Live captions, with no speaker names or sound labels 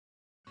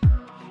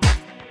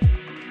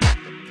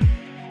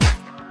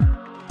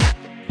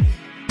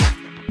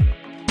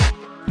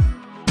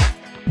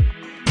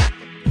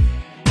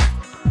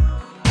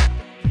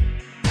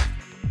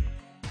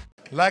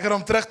Lekker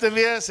om terug te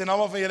wees en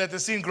allemaal van julle te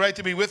sien. Great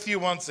to be with you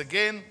once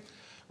again.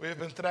 We've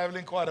been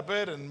traveling quite a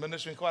bit and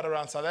ministering quite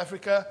around South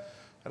Africa.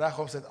 Reg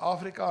om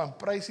Suid-Afrika en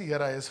prys die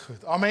Here, hy is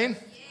goed. Amen.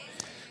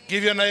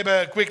 Give your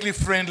neighbor a quickly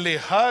friendly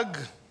hug.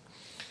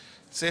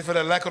 Sê vir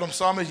hulle lekker om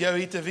saam met jou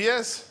hier te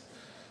wees.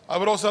 I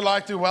would also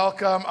like to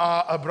welcome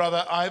our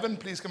brother Ivan.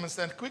 Please come and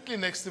stand quickly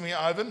next to me,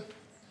 Ivan.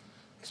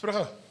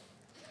 Sprugge.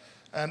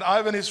 And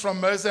Ivan is from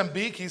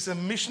Mozambique. He's a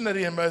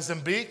missionary in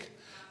Mozambique.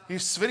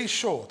 He's very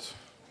short.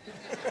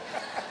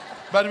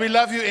 But we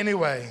love you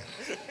anyway.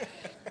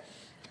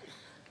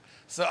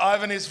 So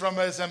Ivan is from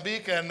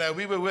Mozambique, and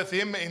we were with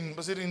him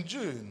was it in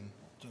June?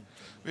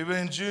 We were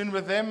in June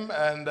with them,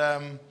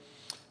 and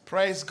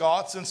praise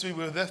God, since we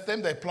were with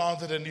them, they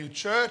planted a new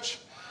church,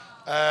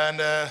 and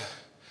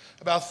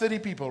about 30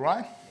 people,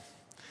 right?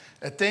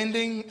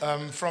 Attending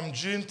from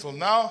June till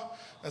now,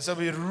 and so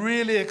we're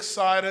really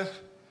excited.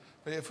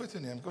 Wil jy 'n foto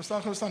neem? Kom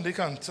staan die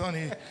kant, so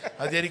nie,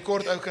 dat jy die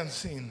kort ou kan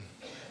sien.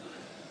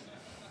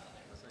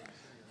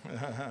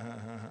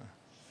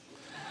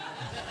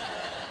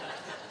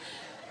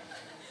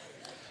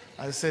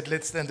 I said,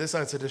 let's stand this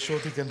side so the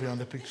shorty can be on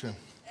the picture.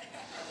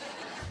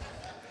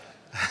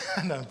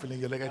 No, I'm feeling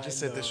you like I just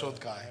said the short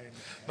guy,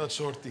 not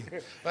shorty.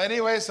 But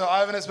anyway, so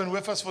Ivan has been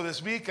with us for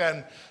this week,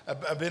 and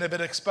I've been a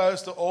bit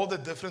exposed to all the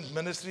different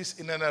ministries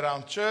in and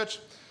around church.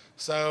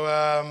 So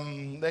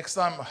next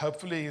time,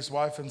 hopefully his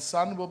wife and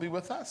son will be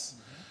with us.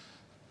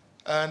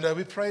 And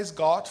we praise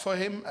God for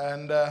him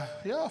and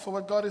for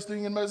what God is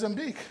doing in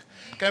Mozambique.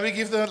 Can we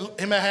give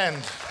him a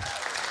hand?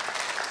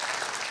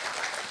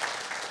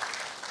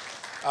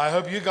 I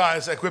hope you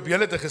guys, ek hoop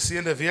julle het 'n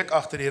geseënde week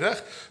agter die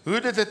rug. Who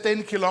did a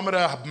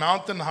 10-kilometer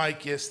mountain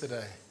hike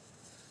yesterday?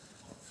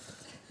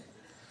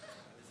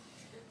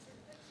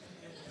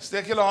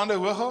 Steek julle hande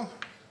hoog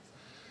op.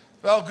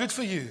 Well, good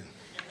for you.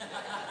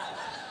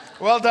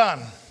 Well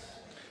done.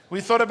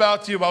 We thought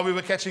about you while we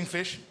were catching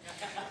fish.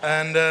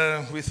 And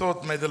we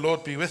thought, may the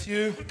Lord be with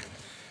you.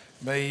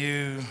 May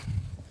you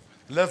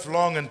live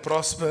long and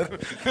prosper.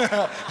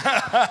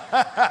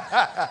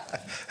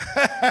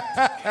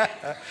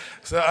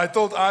 So I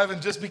told Ivan,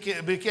 just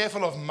be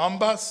careful of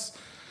mambas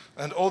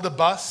and all the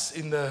bus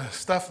in the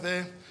stuff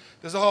there.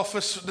 Dis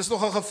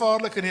nogal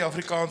gevaarlik in die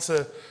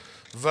Afrikaanse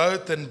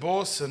woud en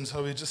bos. And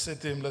so we just said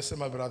to him, listen,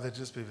 my brother,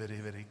 just be very,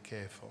 very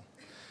careful.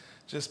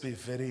 Just be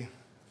very,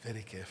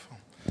 very careful.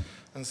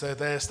 And so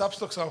they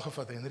stapstok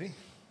saamgevat, Henry.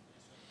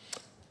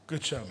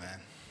 Good show,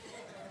 man.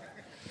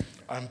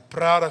 I'm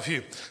proud of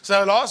you.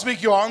 So last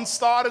week, Johan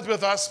started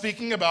with us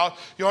speaking about,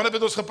 Johan het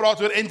met ons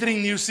gepraat oor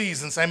entering new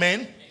seasons.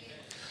 Amen?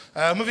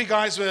 Movie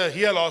guys were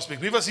here last week.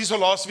 Wie was hier so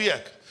last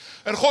week?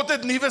 En God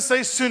het nuwe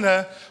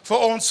seisoene vir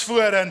ons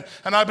voor.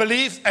 And I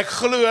believe, ek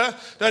glo,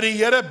 dat die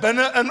Here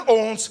binne in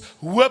ons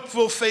hoop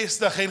wil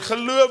vestig en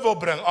geloof wil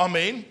bring.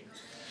 Amen?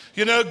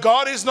 You know,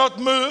 God is not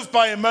moved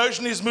by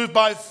emotion, He's moved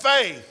by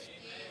faith.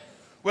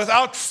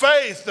 Without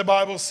faith, the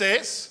Bible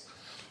says,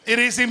 it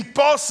is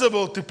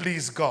impossible to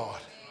please God.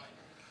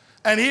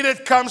 And he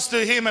that comes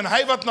to him, en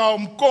hy wat na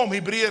hom kom,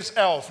 Hebreërs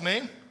 11,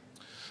 nee,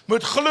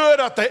 moet glo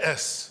dat hy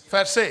is.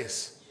 Vers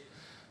 6.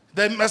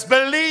 They must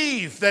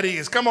believe that he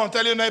is. Come on,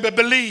 tell your neighbor,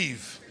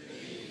 believe.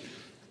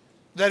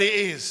 That he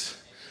is.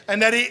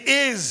 And that he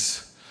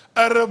is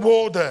a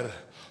rewarder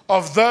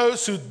of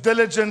those who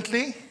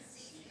diligently.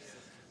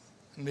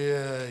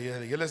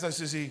 Nee, julle is nou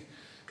soos die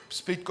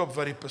speedkop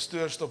wat die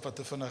pastoor stop wat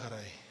te vinnig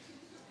ry.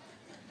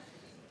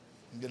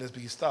 Julle is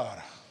bietjie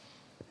stadig.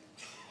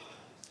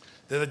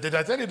 Did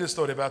I tell you the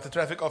story about the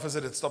traffic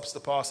officer that stops the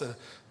pastor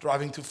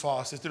driving too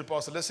fast? Says to the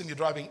pastor, listen, you're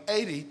driving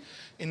 80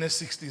 in a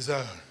 60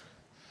 zone.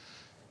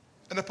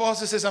 And the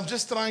pastor says, I'm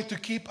just trying to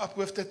keep up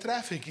with the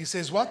traffic. He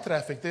says, what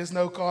traffic? There's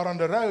no car on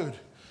the road.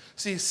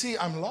 See,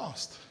 I'm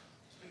lost.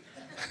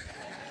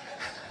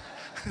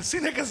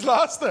 Sien ek is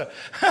laaste.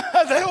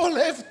 They all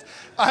left.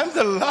 I'm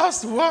the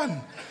last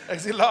one.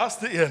 Ek's die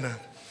laaste ene.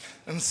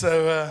 And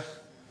so,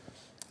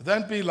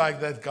 don't be like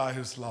that guy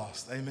who's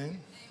lost.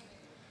 Amen?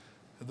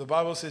 The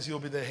Bible says you'll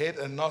be the head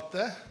and not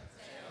the.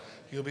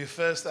 You'll be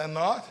first and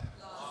not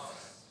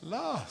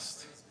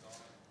last.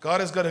 God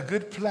has got a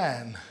good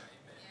plan.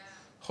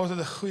 God het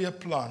 'n goeie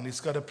plan.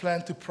 He's got a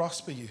plan to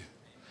prosper you.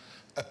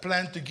 A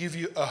plan to give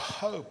you a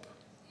hope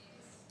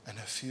and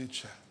a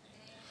future.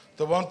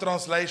 The one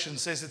translation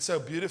says it so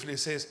beautifully. It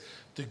says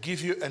to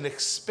give you an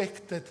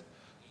expected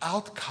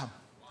outcome.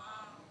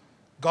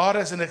 God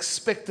has an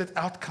expected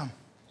outcome.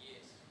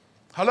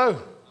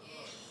 Hallo?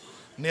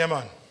 Nee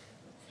man.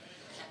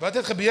 Wat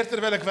het gebeur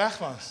terwyl ek weg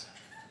was?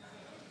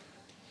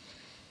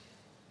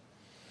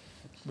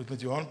 Ek moet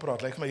met Johan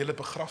praat. Lyk my hele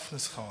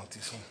begrafnis gehad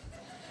hierso.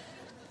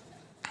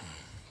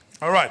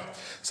 All right.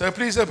 So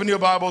please open your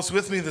Bibles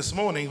with me this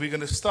morning. We're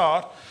going to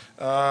start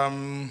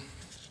in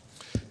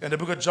the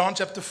book of John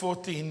chapter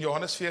 14,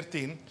 Johannes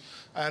 14.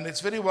 And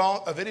it's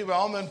a very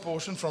well-known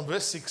portion from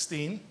verse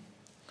 16.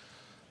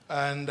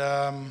 And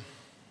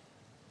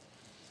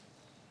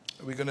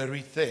We're going to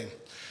read there.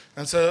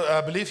 And so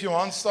I believe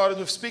Johan started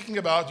with speaking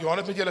about, Johan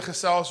het met julle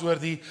gesels oor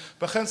die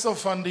beginsel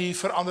van die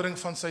verandering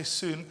van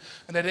seisoen.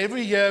 And that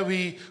every year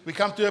we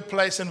come to a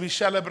place and we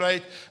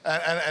celebrate,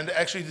 and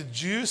actually the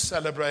Jews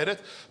celebrate it.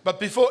 But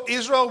before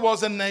Israel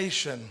was a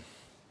nation,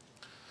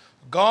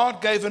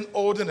 God gave an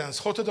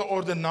ordinance. God het 'n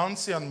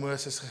ordonnansie aan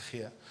Moses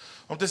gegee.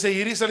 Om te sê,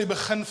 hierdie sal die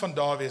begin van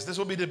daar wees. This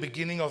will be the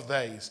beginning of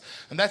days.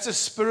 And that's a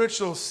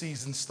spiritual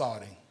season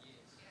starting.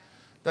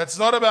 That's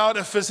not about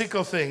a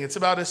physical thing. It's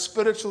about a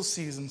spiritual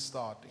season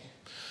starting.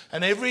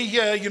 And every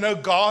year, you know,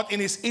 God in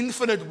His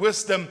infinite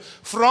wisdom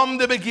from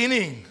the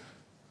beginning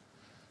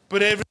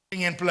put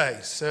everything in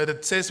place. So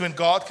it says when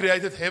God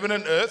created heaven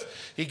and earth,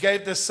 He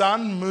gave the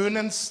sun, moon,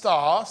 and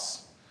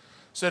stars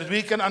so that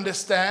we can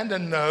understand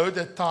and know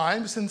the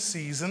times and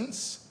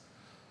seasons,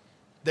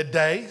 the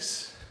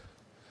days,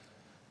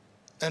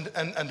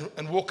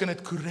 and walk in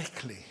it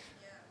correctly.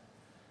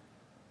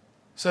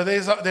 So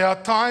there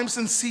are times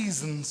and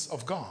seasons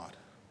of God.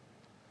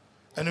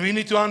 And we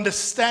need to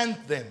understand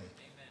them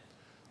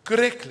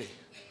correctly.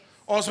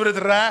 Ons moet dit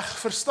reg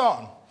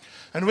verstaan.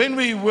 And when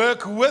we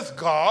work with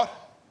God,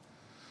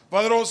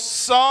 wanneer ons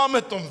saam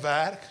met hom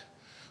werk,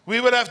 we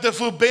will have the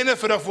full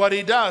benefit of what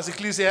He does.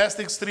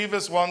 Ecclesiastes 3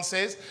 verse 1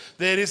 says,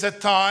 there is a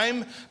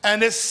time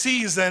and a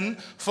season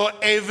for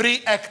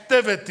every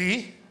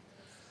activity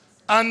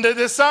under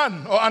the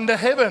sun or under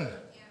heaven.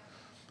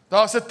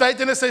 Daar's 'n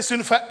tyd en 'n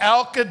seisoen vir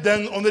elke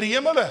ding onder die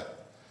hemele.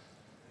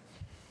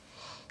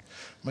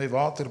 My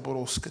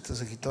waterborrel skit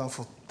as ek die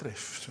tafel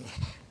tref.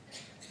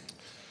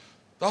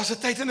 Daar's 'n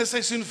tyd en 'n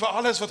seisoen vir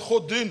alles wat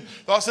God doen.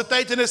 Daar's 'n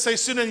tyd en 'n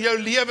seisoen in jou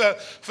lewe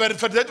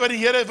vir dit wat die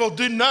Here wil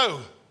doen nou.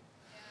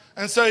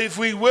 And so if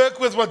we work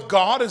with what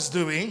God is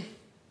doing,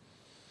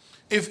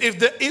 if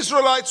the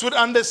Israelites would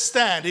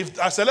understand,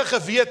 as hulle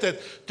geweet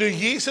het, toe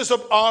Jesus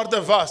op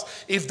aarde was,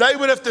 if they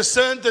would have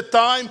discerned the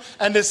time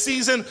and the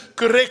season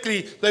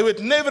correctly, they would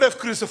never have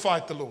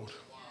crucified the Lord.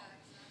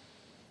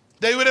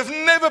 They would have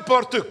never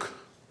partook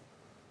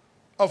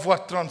of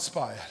what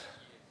transpired.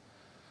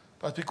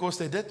 But because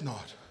they did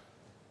not,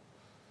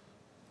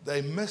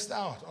 they missed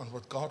out on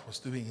what God was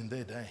doing in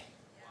their day.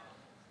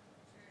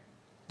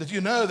 Did you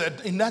know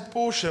that in that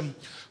portion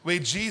where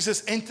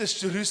Jesus enters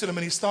Jerusalem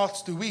and He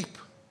starts to weep,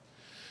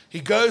 He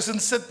goes and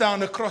sits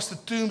down across the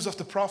tombs of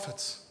the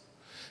prophets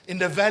in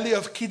the valley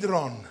of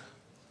Kidron,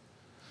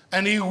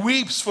 and He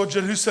weeps for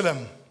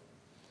Jerusalem.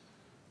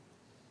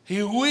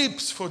 He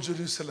weeps for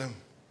Jerusalem.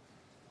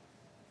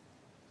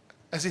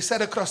 As He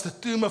sat across the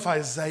tomb of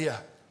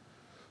Isaiah,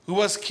 who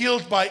was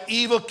killed by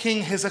evil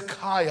King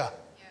Hezekiah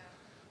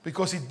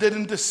because he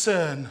didn't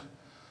discern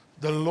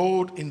the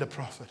Lord in the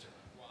prophet.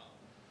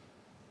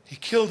 He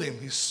killed him,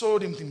 he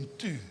sawed him in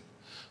two.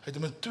 Hy het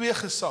hom in twee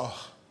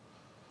gesaag,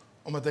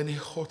 omdat hy nie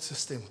God se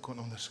stem kon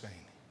onderskei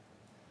nie.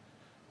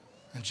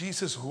 And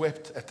Jesus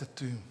wept at the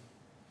tomb.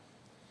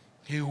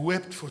 He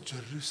wept for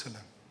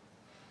Jerusalem,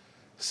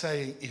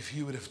 saying, if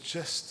you would have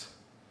just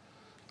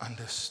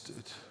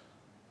understood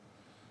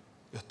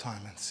your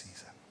time and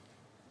season.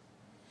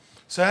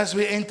 So as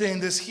we enter in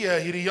this here,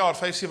 hierdie jaar,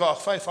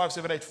 5785,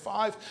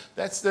 5785,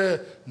 that's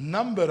the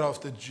number of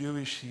the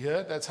Jewish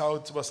year. That's how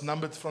it was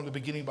numbered from the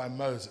beginning by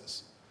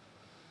Moses.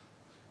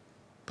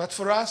 But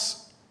for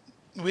us,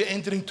 we're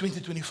entering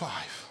 2025.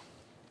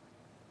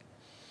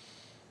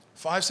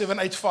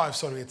 5785,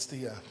 sorry, it's the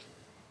year.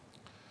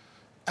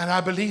 And I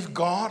believe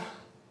God,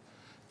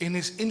 in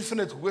His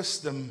infinite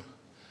wisdom,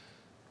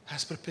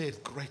 has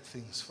prepared great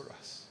things for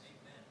us.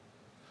 Amen.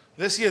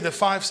 This year, the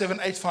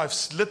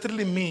 5785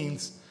 literally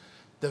means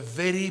the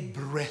very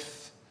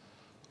breath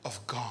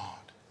of God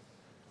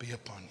be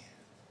upon you.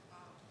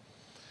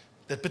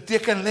 Dit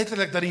beteken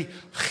letterlik dat die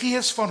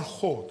gees van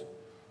God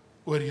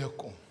oor jou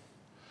kom.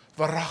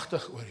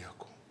 Waaragtig oor jou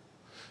kom.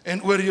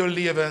 En oor jou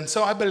lewe. And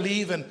so I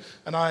believe, and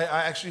I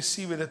actually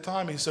see where the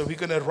time is, so we're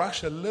going to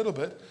rush a little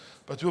bit,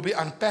 but we'll be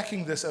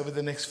unpacking this over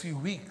the next few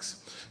weeks.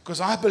 Because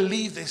I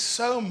believe there's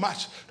so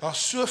much, daar's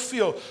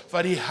soveel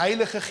wat die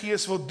Heilige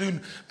Gees wil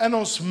doen in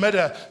ons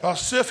midde.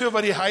 Daar's soveel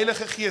wat die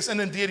Heilige Gees in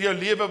en deur jou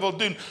lewe wil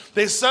doen.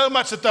 There's so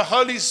much that the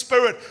Holy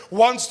Spirit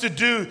wants to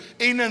do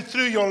in and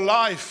through your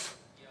life.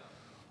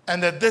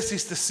 And that this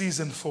is the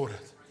season for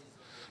it.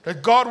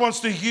 That God wants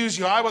to use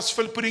you. I was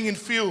putting in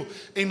fuel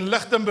in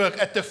Lichtenburg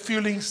at the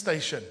fueling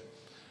station.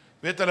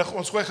 Weet hulle,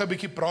 ons gooi 'n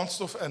bietjie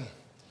brandstof in.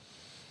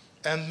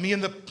 And me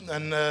and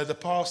the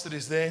pastor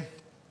is there.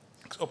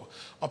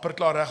 Amper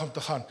klaar reg om te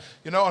gaan.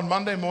 You know, on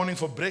Monday morning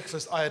for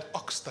breakfast, I had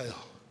oxtail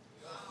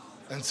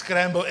and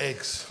scrambled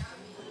eggs.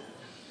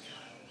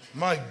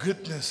 My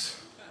goodness.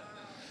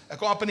 Ek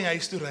kon amper nie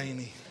huis toe ry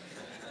nie.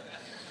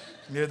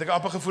 Nee, ek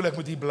amper gevoel ek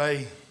moet hier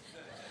bly.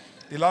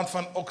 Die land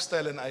van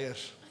oxtail en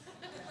eiers.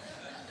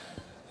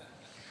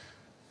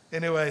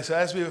 Anyway, so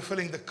as we were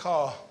filling the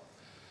car,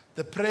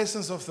 the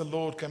presence of the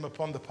Lord came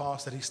upon the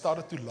pastor. He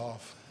started to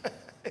laugh.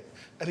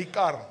 In die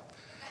kar.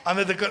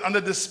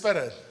 Under the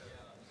Spirit.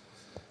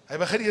 Hy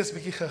begin eers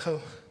bietjie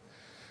giggel.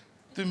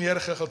 Toe meer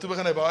giggel. Toe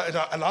begin hy baie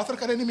en later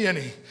kan hy nie meer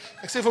nie.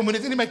 Ek sê vir hom, moet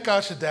net nie my kar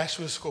se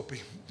dashboard skop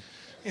nie.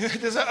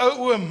 Dis 'n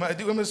ou oom.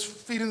 Die oom is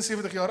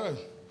 74 jaar oud.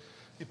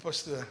 Die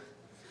pastoor.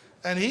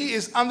 And he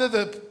is under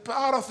the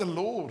power of the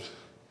Lord.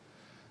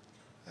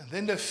 And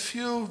then the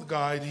fuel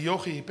guy, the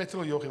jochie,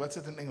 petrol jochie, what's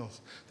it in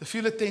Engels? The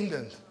fuel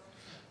attendant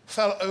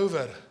fell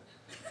over.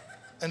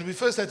 And we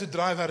first had to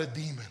drive out a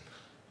demon.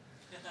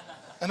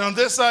 And on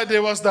this side,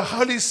 there was the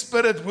Holy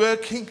Spirit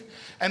working.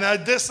 And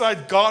on this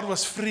side, God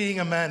was freeing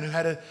a man who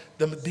had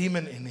the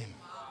demon in him.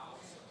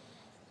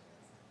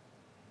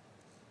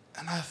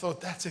 And I thought,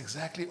 that's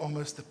exactly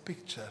almost the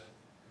picture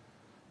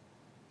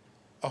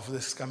of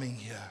this coming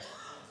year.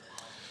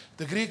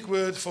 The Greek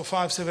word for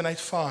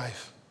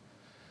 5785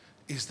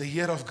 is the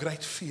year of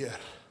great fear,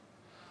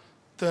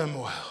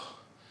 turmoil,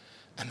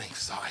 and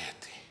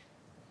anxiety.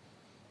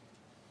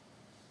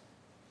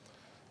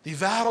 Die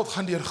wêreld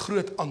gaan deur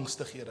groot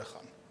angstighede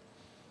gaan.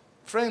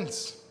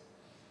 Friends,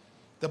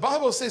 the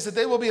Bible says that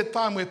there will be a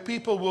time where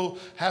people will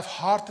have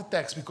heart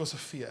attacks because of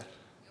fear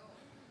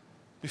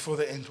before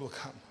the end will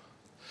come.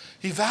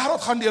 Die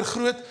wêreld gaan deur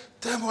groot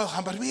turmoil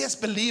gaan, but we as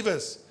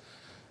believers,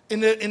 in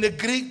the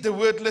Greek, the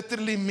word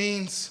literally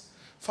means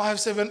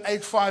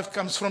 5785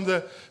 comes from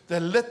the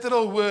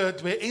literal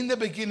word where in the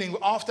beginning,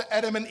 after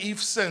Adam and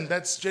Eve sinned,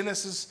 that's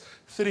Genesis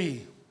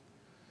 3,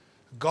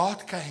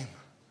 God came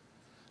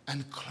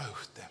and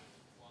clothed them.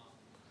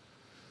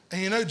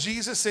 And you know,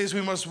 Jesus says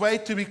we must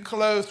wait to be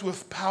clothed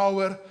with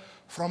power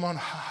from on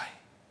high.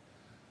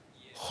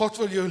 God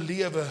wil jou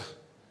lewe,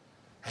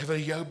 hy wil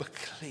jou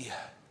beklee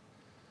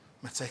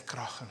met sy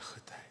krag en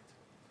goedheid.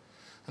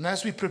 And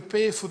as we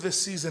prepare for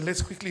this season,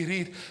 let's quickly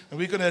read, and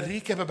we're going to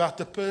recap about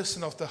the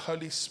person of the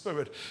Holy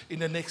Spirit in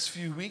the next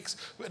few weeks.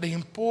 The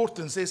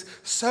importance, there's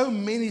so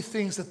many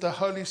things that the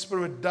Holy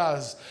Spirit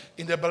does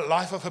in the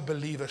life of a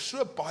believer.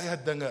 So baie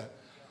dinge.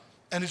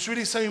 And it's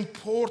really so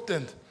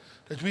important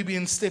that we be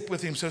in step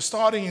with him. So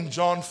starting in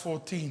John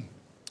 14,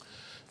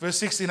 verse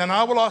 16, and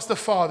I will ask the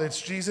Father, it's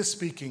Jesus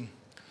speaking,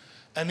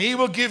 and he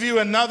will give you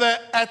another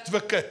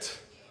advocate.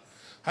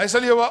 Hy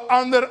sal jou 'n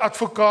ander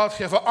advokaat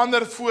gee, 'n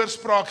ander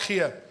voorspraak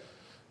gee,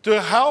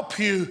 to help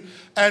you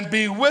and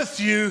be with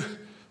you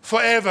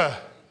forever.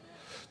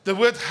 The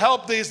word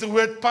help there is the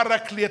word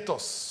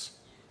parakletos.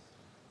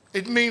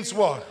 It means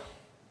what?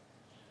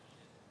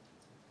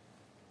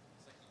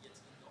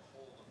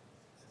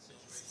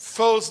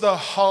 Fills the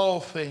whole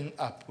thing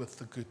up with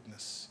the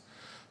goodness.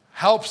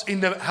 Help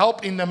in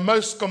the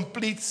most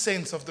complete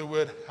sense of the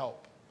word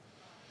help.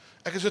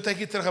 Ek het so 'n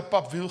tydjie terug 'n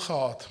papwiel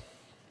gehad.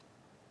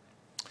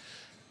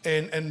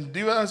 En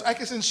die was, ek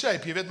is in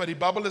shape, jy weet, maar die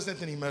babbel is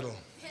net in die middel.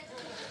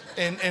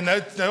 En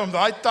nou om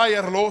daai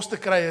tyre los te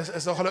kry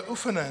is nog 'n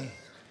oefening.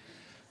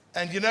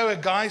 And you know, a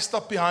guy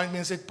stopped behind me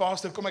and said,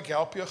 Pastor, kom ek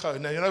help jou gou.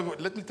 Now, you know,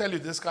 let me tell you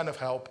this kind of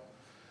help.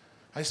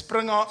 Hy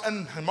spring daar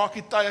in, hy maak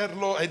die tyre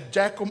los, hy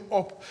jack hom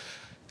op.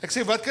 Ek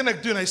sê, wat kan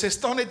ek doen? Hy sê,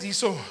 staan net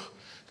hierso,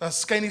 dan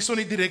skyn die son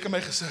nie direk in my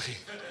gesiggie.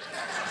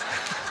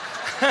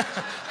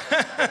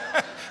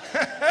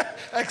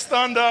 Ek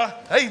staan daar,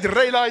 hy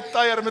ry daai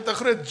tyre met 'n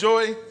groot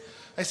joy.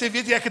 Hy sê,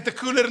 weet jy, ek het 'n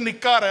koeler in die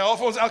kar, hy haal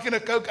vir ons elkeen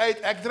 'n Coke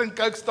uit, ek drink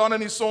Coke, staan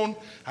in die son,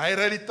 hy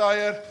ry die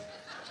tyre.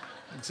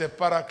 Ek sê,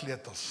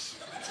 parakletos.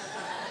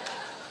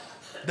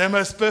 The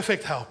most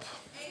perfect help.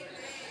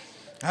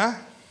 Huh?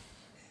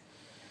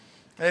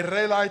 Hy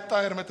ry die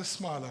tyre met 'n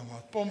smile,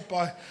 maar pomp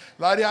hy,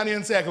 laat die ander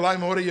een sê, ek laai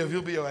môre jou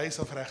wiel by jou huis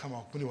af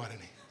reggemaak, moenie worry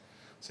nie.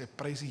 Sê,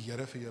 prys die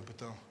Here vir jou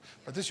betaal.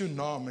 Wat is jou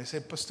naam? Hy sê,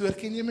 pastoor,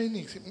 ken jy my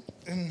nie? Ek sê,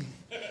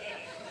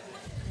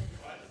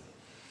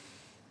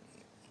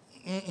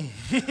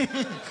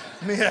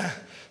 nee,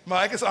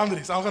 maar ek is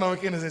Andries, aangenaam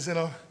kennis. Hy sê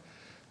nou,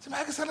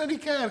 maar ek is al in die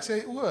kerk.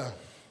 Sê,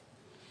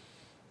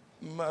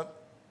 maar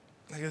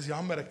ek is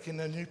jammer, ek ken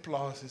nou nie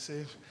plaas. Hy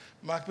sê,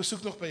 maar ek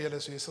besoek nog by julle,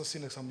 so jy sal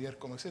sien, ek sal meer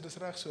kom. Ek sê, dis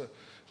reg so,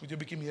 ek moet jou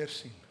 'n bietjie meer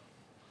sien.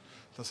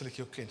 Dan sal ek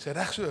jou ken. Sê,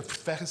 reg so,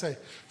 weg is hy.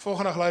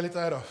 Volgende dag laai die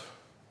tyre af.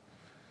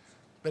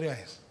 By die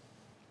huis.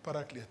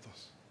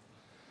 Parakletos.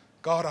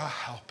 God our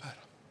helper.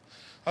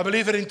 I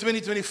believe that in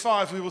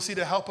 2025 we will see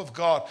the help of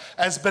God.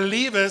 As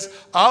believers,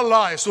 our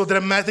lives will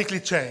dramatically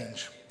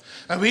change.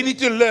 And we need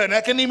to learn.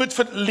 Ek en nie moet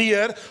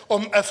leer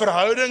om 'n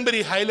verhouding met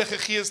die Heilige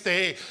Gees te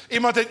hê.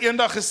 Iemand het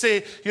eendag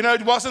gesê, you know,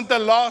 it wasn't the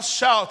last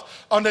shout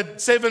on the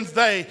 7th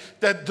day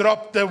that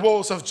dropped the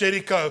walls of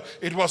Jericho.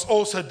 It was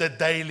also the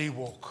daily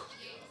walk.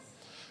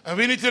 And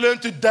we need to learn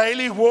to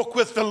daily walk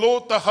with the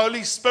Lord, the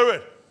Holy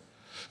Spirit.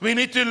 We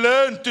need to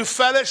learn to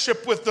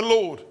fellowship with the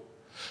Lord.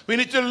 We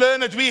need to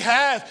learn that we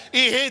have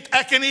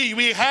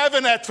we have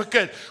an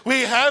advocate,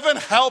 we have a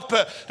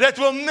helper that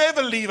will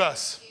never leave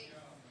us.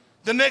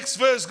 The next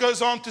verse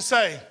goes on to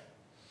say,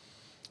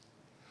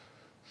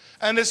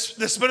 and it's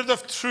the Spirit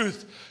of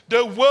truth,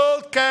 the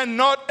world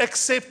cannot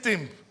accept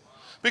him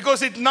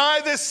because it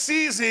neither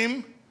sees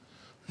him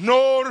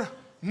nor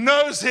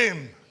knows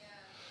him.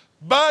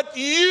 But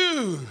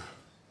you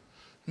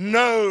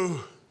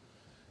know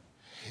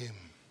him.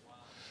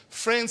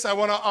 Friends, I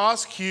want to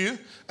ask you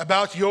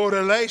about your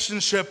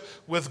relationship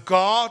with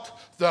God,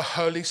 the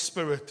Holy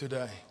Spirit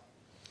today.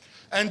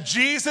 And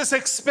Jesus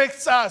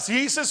expects us.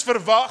 Jesus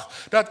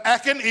verwag dat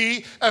ek en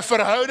u 'n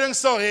verhouding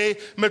sal hê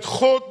met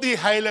God die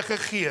Heilige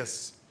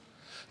Gees.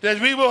 That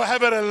we will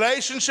have a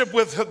relationship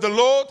with the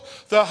Lord,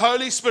 the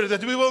Holy Spirit,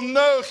 that we will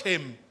know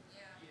Him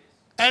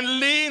and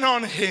lean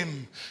on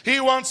Him. He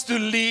wants to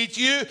lead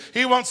you.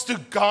 He wants to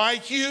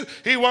guide you.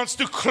 He wants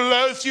to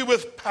clothe you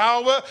with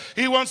power.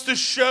 He wants to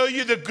show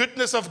you the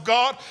goodness of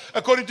God.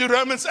 According to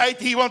Romans 8,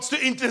 He wants to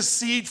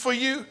intercede for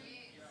you.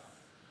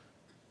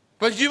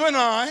 But you and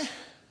I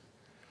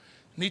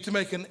need to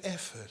make an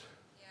effort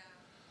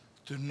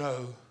to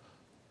know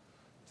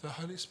the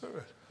Holy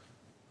Spirit.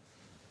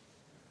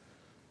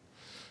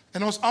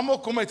 En ons almal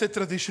kom uit 'n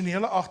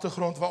tradisionele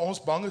agtergrond waar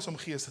ons bang is om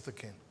geeste te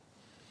ken.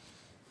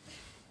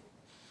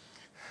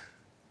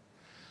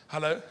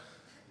 Hallo?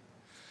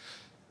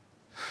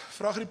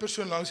 Vraag die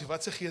persoon langs jou,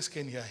 wat se gees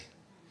ken jy?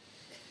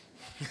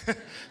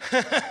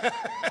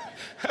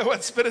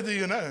 What spirit do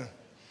you know?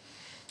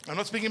 I'm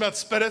not speaking about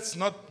spirits,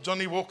 not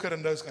Johnny Walker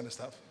and those kind of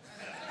stuff.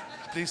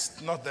 Please,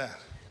 not that.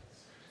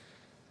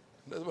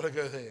 That's what I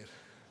go there.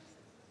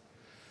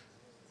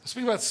 I'm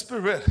speaking about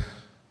spirit.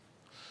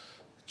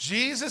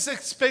 Jesus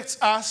expects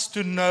us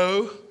to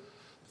know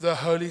the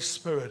Holy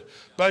Spirit.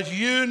 But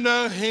you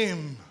know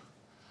Him,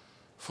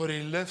 for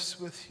He lives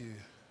with you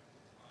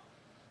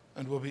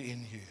and will be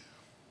in you.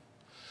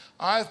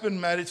 I've been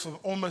married for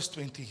almost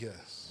 20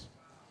 years.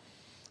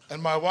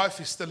 And my wife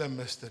is still a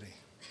mystery.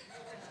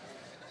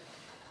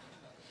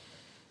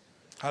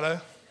 Hello?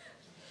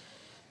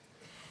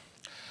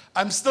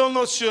 I'm still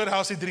not sure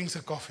how she drinks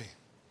her coffee.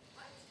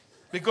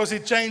 Because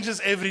it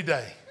changes every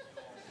day.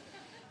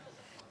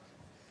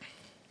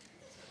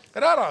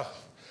 Rarig.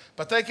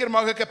 Partykeer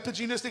maak ek 'n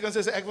cappuccino stick en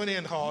sê ek wil nie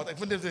een gehad. Ek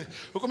vind dit,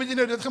 hoekom het jy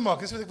nou dit gemaak?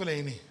 Dis wat ek wil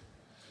hê nie.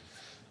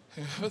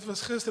 Wat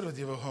was gister wat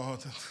jy wou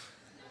gehad het?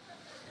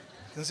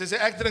 Dan sê sy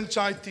ek drink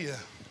chai tee.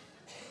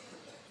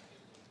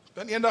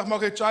 Dan eendag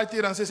maak hy chai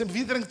tee dan sê sy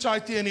wie drink chai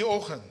tee in die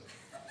oggend?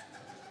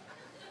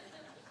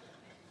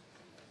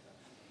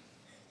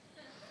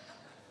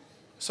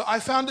 So I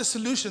found a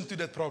solution to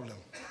that problem.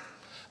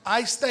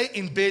 I stay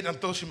in bed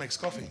until she makes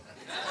coffee.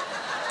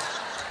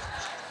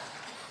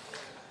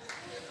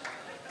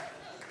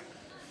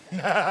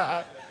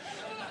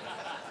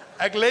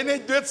 Ek lê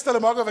net doodstil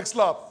en maak of ek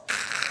slaap.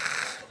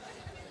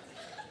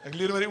 Ek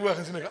leer met die oog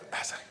en sien ek,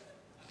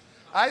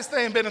 I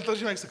stay in bed until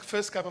she makes the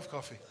first cup of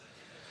coffee.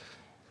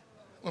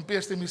 Want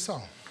Peer stem nie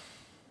saam.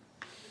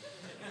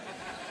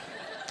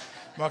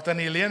 Maak dan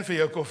Helene vir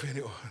jou koffie in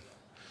die oggend.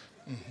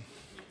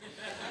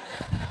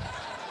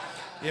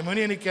 Jy moet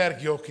nie in die kerk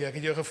jokkie, ek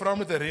het jou gevra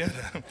met 'n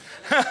rede.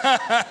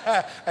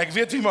 Ek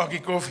weet wie maak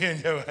die koffie in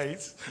jou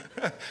huis.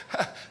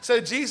 So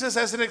Jesus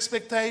has an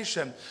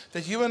expectation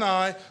that you and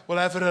I will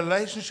have a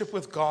relationship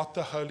with God,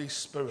 the Holy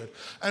Spirit.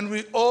 And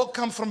we all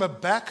come from a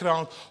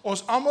background,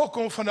 ons almal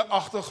kom van 'n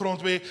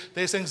agtergrond where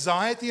there's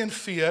anxiety and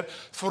fear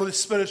for the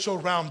spiritual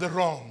realm, the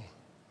wrong.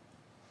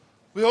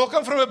 We all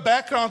come from a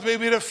background where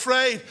we're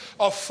afraid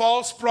of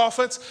false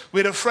prophets,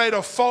 we're afraid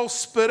of false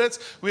spirits,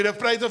 we're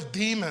afraid of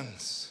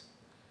demons.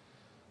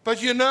 But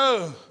you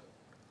know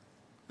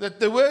that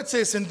the word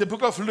says in the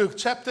book of Luke,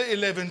 chapter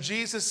 11,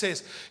 Jesus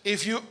says,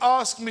 if you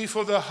ask me if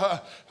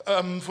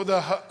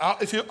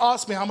you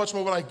ask me how much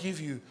more will I give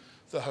you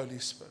the Holy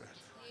Spirit?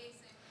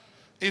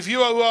 If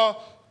you are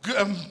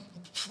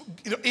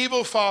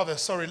evil father,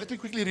 sorry, let me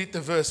quickly read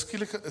the verse.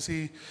 Is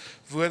die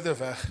woorde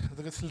weg? Dat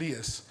ek het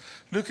lees.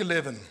 Luke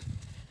 11.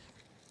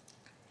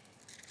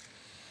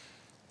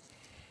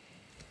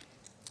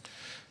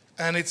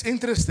 And it's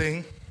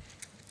interesting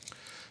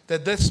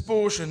that this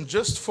portion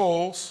just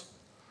falls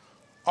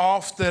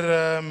after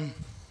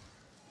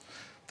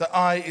the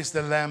eye is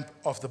the lamp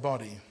of the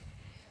body.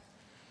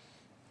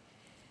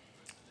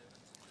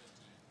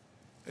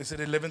 Is it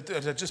 11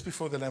 to, just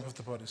before the lamp of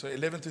the body? So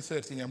 11 to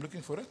 13, I'm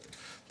looking for it.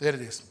 There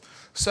it is.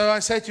 So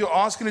I say to you,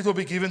 ask and it will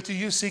be given to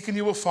you, seek and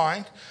you will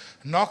find,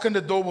 knock and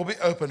the door will be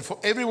opened. For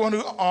everyone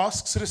who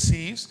asks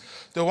receives,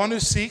 the one who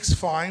seeks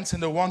finds,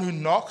 and the one who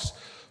knocks,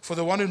 for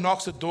the one who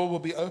knocks the door will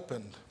be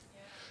opened.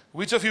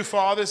 Which of you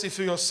fathers, if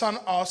your son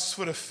asks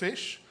for a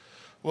fish,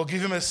 will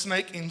give him a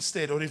snake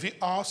instead? Or if he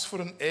asks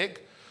for an egg,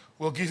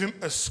 will give him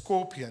a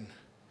scorpion?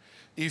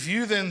 If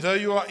you then, though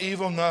you are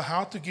evil, know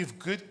how to give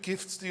good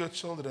gifts to your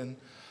children,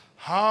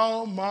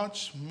 how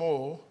much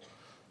more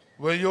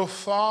will your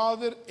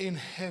Father in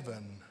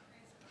heaven,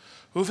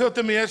 hoeveel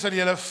te meer sal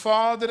julle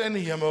Vader in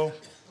die hemel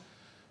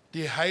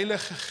die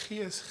Heilige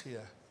Gees gee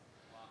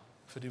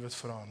vir die wat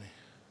vra nie.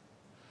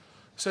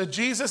 So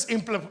Jesus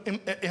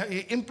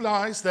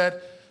implies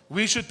that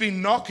we should be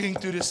knocking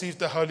to receive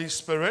the Holy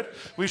Spirit.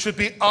 We should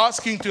be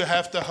asking to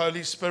have the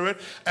Holy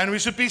Spirit. And we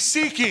should be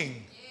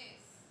seeking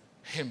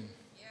Him.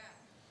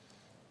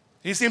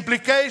 His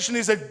implication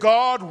is that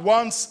God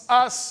wants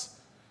us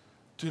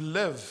to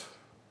live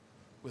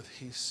with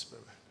His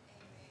Spirit.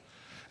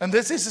 And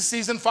this is a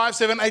season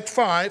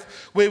 5785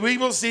 where we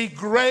will see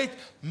great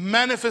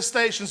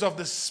manifestations of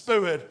the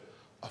Spirit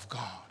of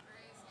God.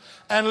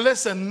 And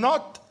listen,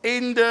 not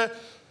in the,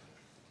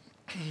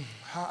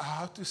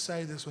 how to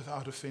say this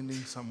without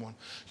offending someone.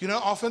 You know,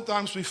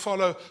 oftentimes we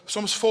follow,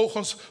 soms volg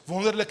ons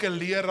wonderlike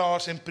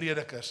leraars en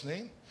predikers,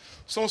 né?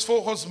 Soms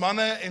volg ons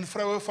manne en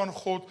vroue van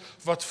God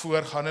wat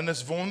voorgaan en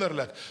is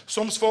wonderlik.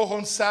 Soms volg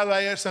ons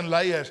selleiers en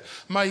leiers,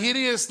 maar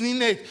hierdie is nie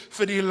net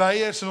vir die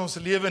leiers in ons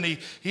lewe nie.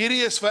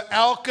 Hierdie is vir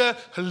elke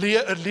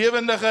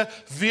lewendige,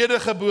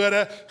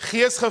 wedergebore,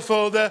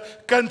 geesgevulde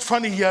kind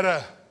van die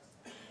Here.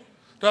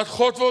 Dat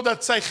God wil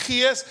dat sy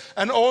gees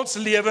in ons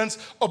lewens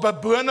op 'n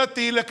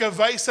bonatuurlike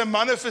wyse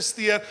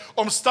manifesteer,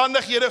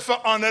 omstandighede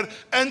verander,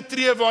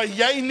 intree waar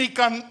jy nie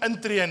kan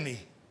intree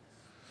nie.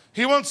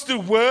 He wants to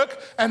work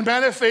and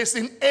manifest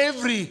in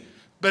every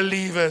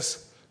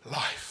believer's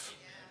life.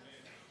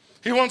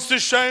 He wants to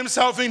show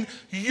himself in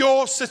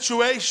your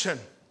situation.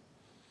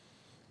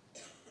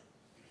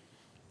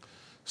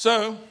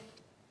 So,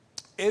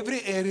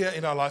 every area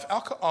in our life,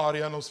 elke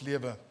area in ons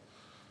lewe,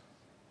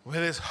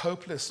 where there's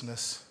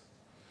hopelessness,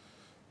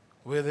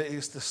 where there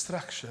is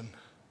distraction,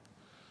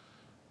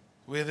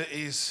 where there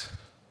is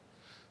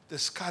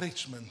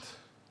discouragement,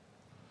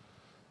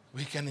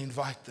 we can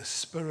invite the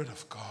Spirit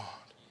of God.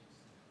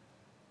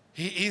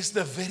 He is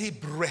the very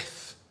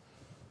breath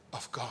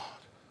of God.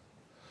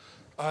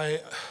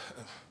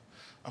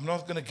 I'm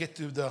not going to get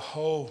to the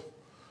whole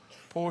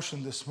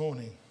portion this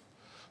morning,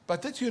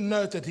 but did you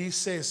note that he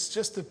says,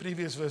 just the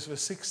previous verse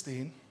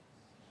 16,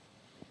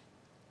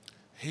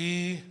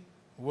 he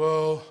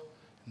will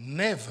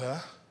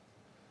never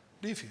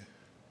leave you.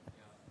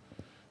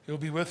 He'll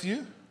be with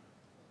you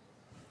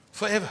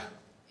forever.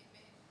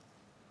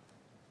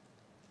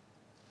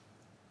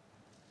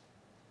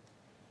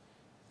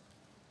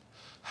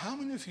 How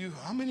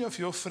many of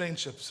your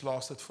friendships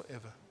lasted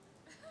forever?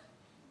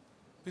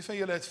 Wie van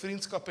julle het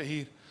vriendskappe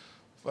hier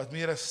wat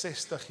meer as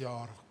 60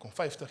 jaar kom,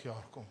 50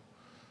 jaar kom?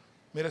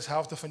 Meer as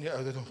helfte van jou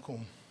ouderdom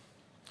kom.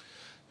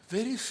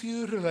 Very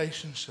few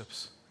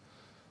relationships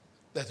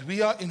that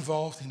we are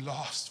involved in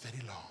last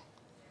very long.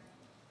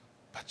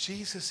 But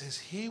Jesus says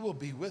he will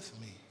be with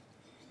me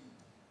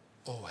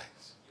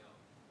always.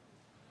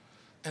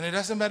 And it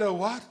doesn't matter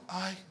what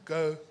I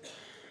go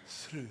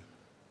through,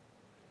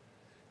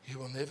 he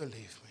will never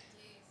leave me.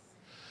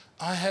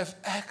 I have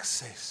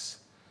access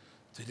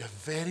to the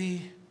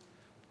very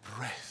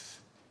breath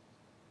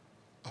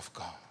of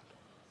God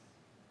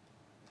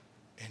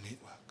in His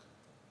work.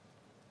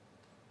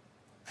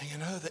 And you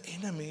know, the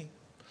enemy,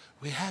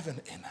 we have an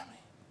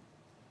enemy.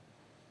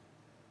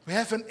 We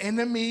have an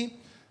enemy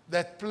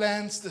that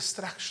plans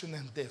destruction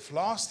and death.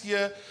 Last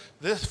year,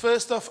 this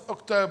 1st of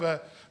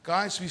October,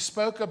 guys, we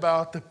spoke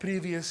about the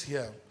previous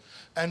year.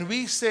 And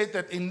we said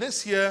that in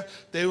this year,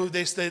 there will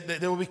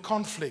be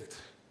conflict.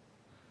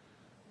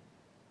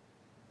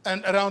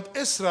 And around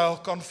Israel,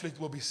 conflict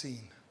will be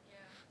seen. Yeah.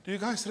 Do you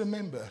guys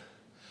remember?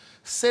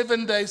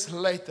 7 days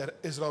later,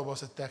 Israel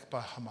was attacked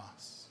by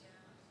Hamas. Yeah.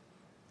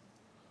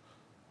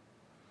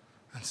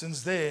 And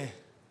since there,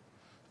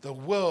 the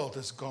world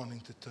has gone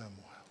into turmoil.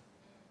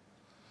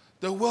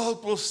 The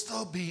world will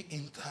still be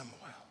in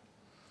turmoil.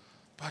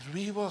 But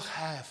we will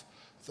have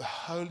the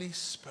Holy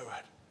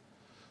Spirit,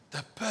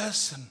 the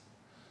person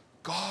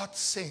God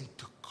sent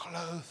to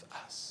clothe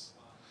us.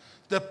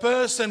 The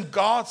person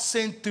God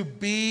sent to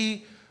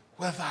be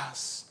with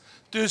us.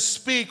 To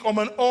speak om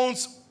in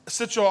ons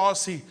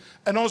situasie,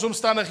 in ons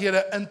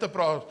omstandighede in te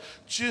praat.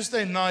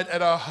 Tuesday night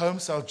at our home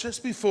cell,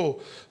 just before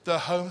the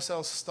home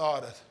cell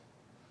started.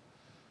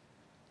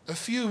 A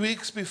few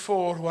weeks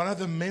before, one of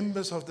the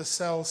members of the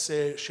cell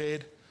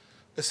shared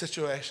a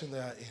situation they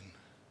are in.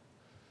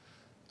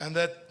 And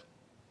that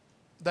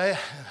they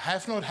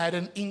have not had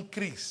an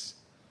increase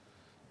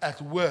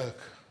at work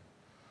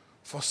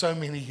for so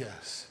many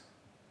years.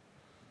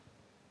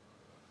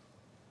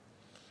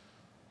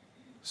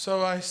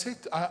 So I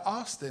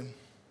asked them,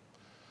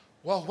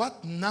 well,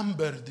 what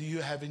number do you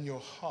have in your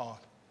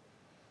heart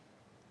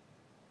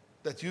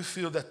that you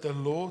feel that the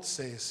Lord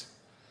says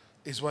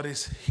is what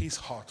is His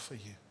heart for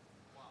you?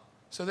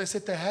 So they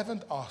said they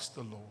haven't asked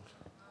the Lord.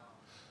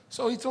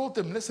 So he told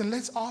them, listen,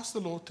 let's ask the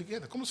Lord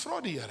together. Kom ons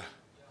vra die Here.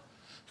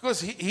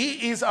 Because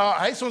he's our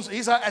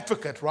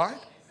advocate, right?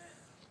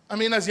 I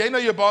mean, as jy nou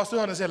jou baas toe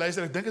gaan en sê,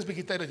 luister, ek dink is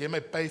bietjie tyd dat jy my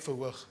pay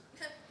verhoog.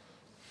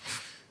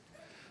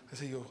 Hy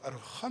sê, jou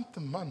arrogante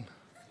man.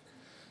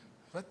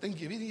 Wat dink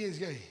jy, wie is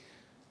jy?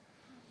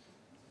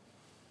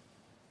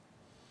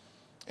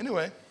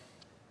 Anyway,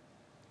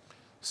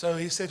 so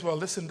he said, well,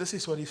 listen, this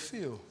is what he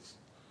feels.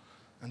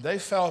 And they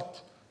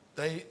felt,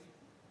 they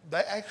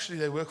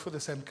work for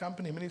the same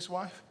company, him and his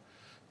wife.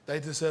 They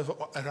deserve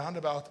around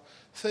about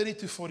 30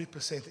 to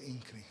 40%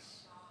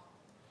 increase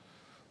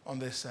on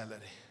their salary.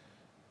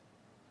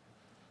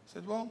 I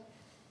said, well,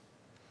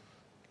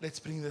 let's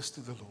bring this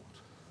to the Lord.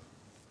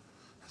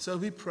 So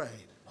we prayed.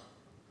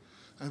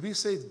 And we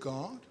said,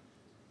 God,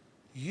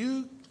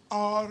 you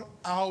are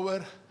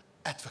our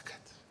advocate.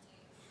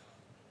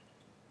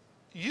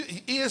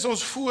 He is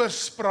ons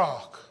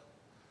voorspraak.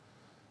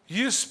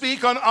 You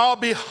speak on our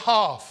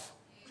behalf.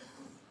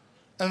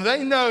 And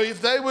they know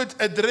if they would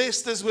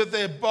address this with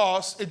their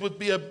boss, it would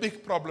be a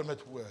big problem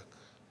at work.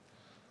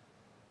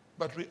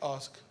 But we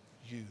ask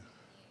you.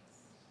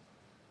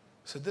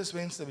 So this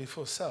Wednesday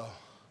before sale,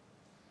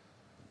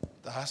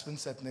 the husband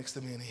sat next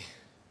to me and he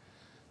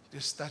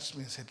just touched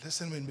me and said,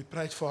 listen, when we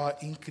prayed for our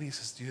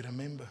increases, do you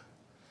remember?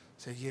 I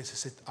said, yes. He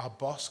said, our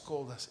boss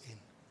called us in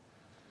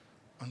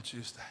on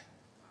Tuesday.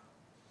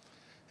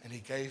 And he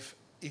gave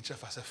each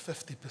of us a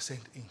 50%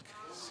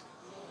 increase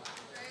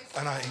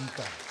on our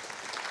income.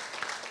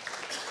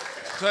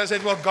 So I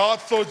said, well,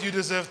 God thought you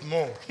deserved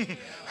more.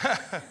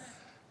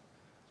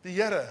 The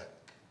Here,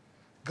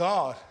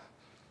 God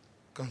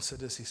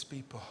considers his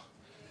people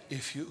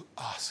if you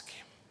ask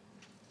him.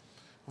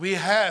 We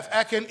have,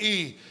 ek en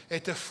u,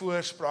 het 'n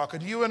voorspraak.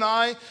 And you and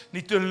I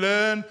need to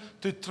learn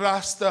to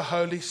trust the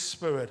Holy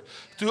Spirit.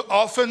 Too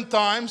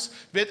oftentimes,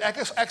 weet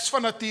ek's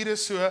van nature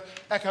so,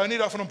 ek hou nie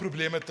daarvan om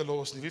probleme te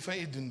los nie. Wie van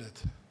u doen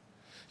dit?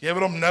 Jy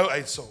wil hom nou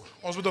uitsort.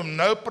 Ons moet hom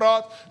nou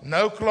praat,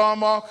 nou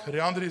klaarmaak.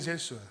 Andries, jy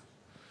so.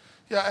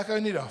 Ja, ek hou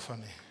nie daarvan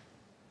nie.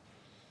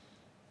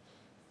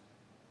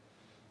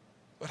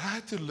 But I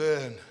had to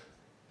learn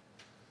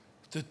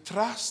to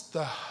trust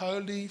the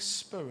Holy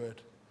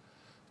Spirit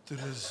to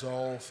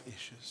resolve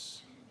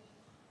issues.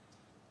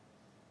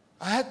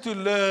 I had to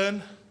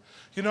learn,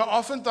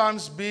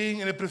 oftentimes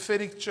being in a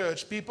prophetic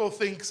church, people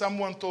think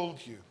someone told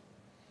you.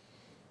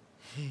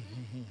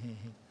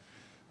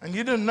 And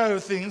you don't know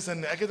things,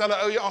 and ek het al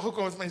 'n ou hier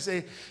aangekom wat my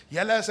sê,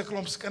 julle is 'n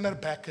klomp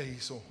skinderbekke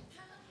hierso.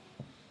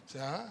 Sê,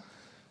 ja?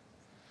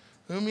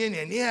 Hoe meen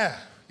jy? Nee,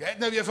 jy het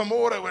nou weer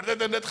vanmôre oor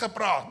dit en dit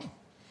gepraat.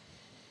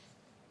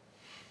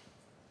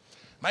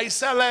 My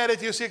selle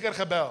het jou seker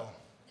gebel.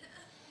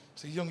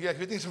 Sê, jong, ek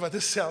weet nie so wat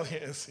 'n sel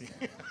jy is nie.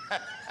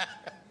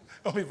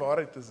 Om die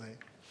waarheid te sê.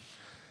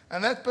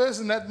 And that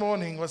person that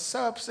morning was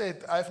so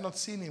upset. I have not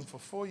seen him for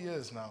 4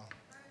 years now.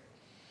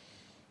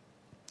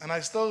 And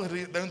I still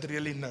don't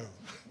really know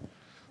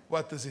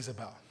what this is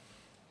about.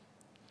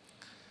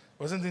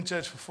 Wasn't in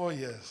church for 4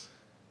 years.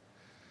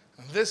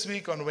 And this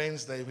week on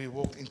Wednesday, we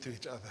walked into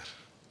each other.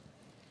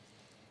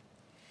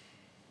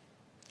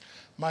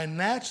 My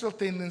natural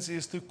tendency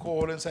is to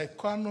call and say,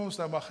 kan ons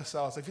nou maar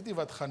gesels? Ek weet nie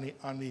wat gaan nie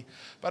aan nie.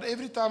 But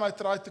every time I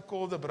tried to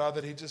call the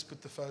brother, he just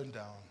put the phone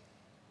down.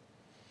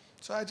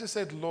 So I just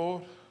said,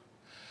 Lord,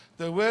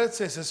 the word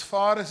says, as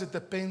far as it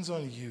depends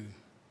on you,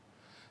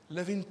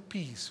 live in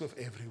peace with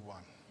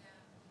everyone.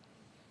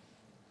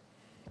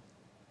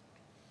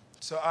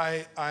 So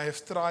I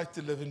have tried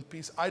to live in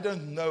peace. I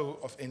don't know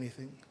of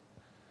anything,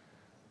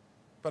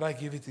 but I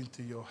give it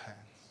into your hands.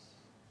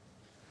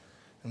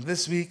 And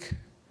this week,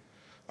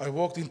 I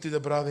walked into the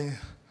brother and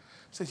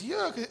said,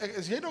 ja,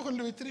 is jy nog in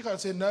Louis III? I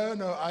said,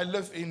 no, I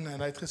live in. En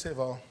hy het gesê,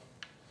 wel.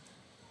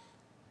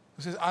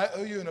 He says, I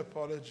owe you an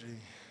apology.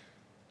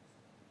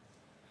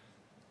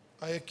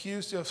 I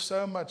accused you of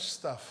so much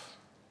stuff.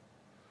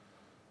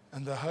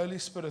 And the Holy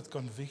Spirit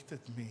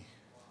convicted me.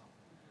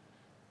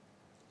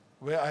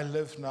 Where I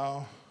live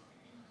now,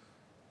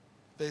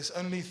 there's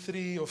only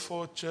 3 or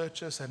 4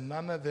 churches, and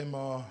none of them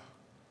are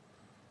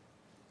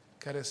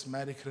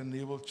charismatic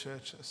renewal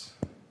churches.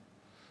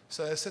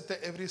 So I sit there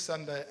every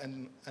Sunday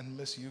and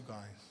miss you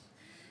guys.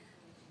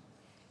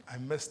 I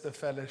miss the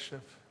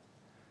fellowship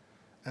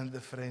and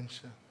the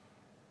friendship.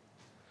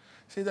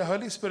 See, the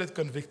Holy Spirit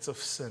convicts of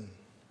sin.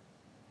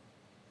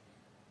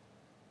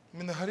 I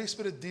mean, the Holy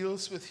Spirit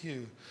deals with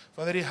you.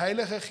 Wanneer die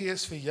Heilige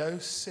Gees vir jou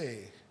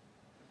sê,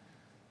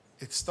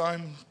 it's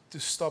time to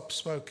stop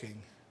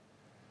smoking,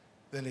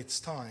 then it's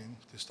time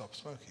to stop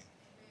smoking.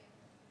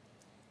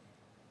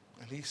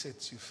 And he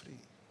sets you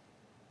free.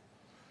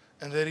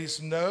 And there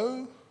is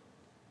no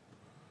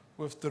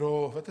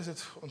withdrawal. What is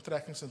it?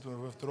 Onttrekking symptoms,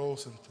 withdrawal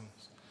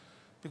symptoms.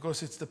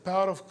 Because it's the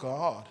power of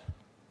God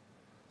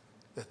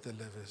that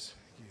delivers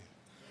you.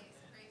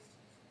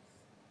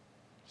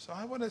 So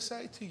I want to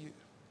say to you,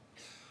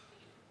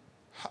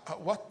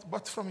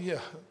 what from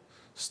here?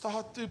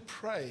 Start to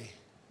pray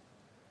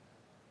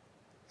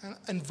and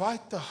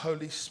invite the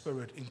Holy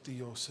Spirit into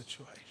your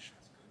situation.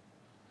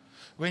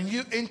 When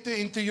you enter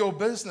into your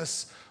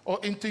business or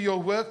into your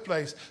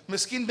workplace,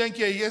 miskien dink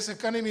jy, Jesus, ek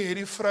kan nie meer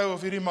hierdie vrou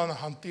of hierdie man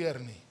hanteer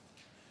nie.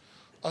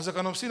 As ek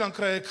aan hom sien, dan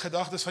kry ek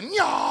gedagtes van,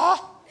 ja!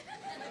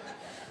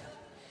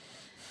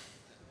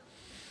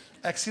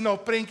 Ek sien al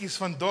prentjies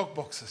van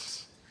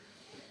dogboxes.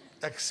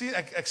 Ek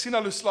sien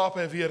al hoe slaap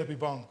hy weer op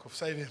die bank, of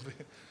sy weer.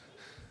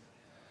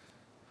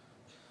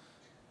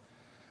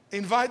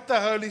 Invite the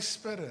Holy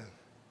Spirit.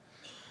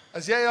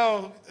 As jy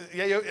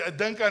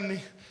dink aan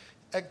nie,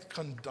 ek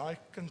kan daai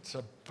kind se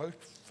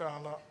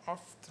boutvelle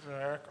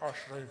aftrek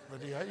as hy by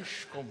die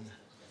huis kom.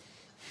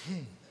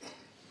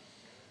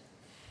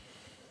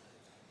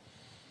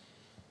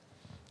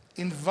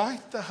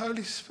 Invite the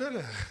Holy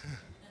Spirit.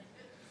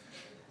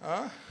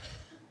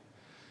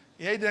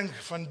 Jy dink,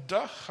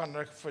 vandag gaan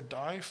ek vir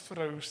daai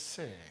vrou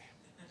sê.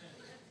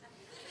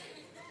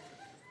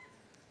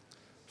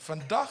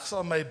 Vandag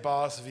sal my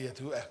baas weet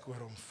hoe ek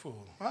oor hom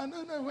voel.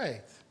 No,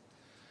 wait.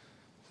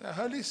 The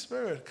Holy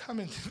Spirit, come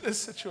into this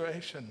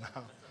situation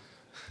now.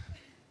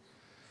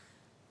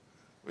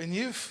 When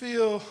you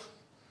feel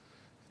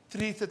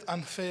treated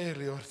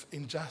unfairly or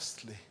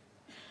unjustly,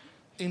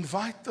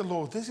 invite the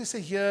Lord. This is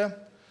a year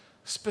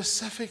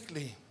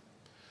specifically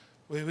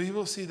where we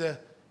will see the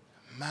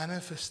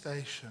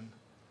manifestation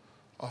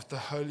of the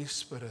Holy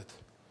Spirit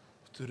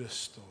to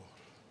restore.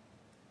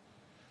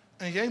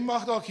 En jy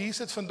mag dalk hier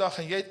sit vandag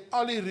en jy het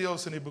al die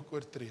reëls in die boek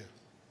oortree.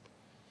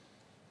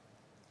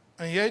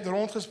 En jy het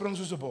rondgespring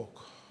soos 'n bok.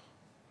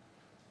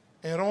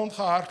 En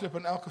rondgehardloop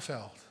in elke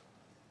veld.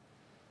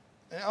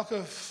 En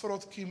elke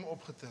vrotkiem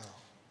opgetel.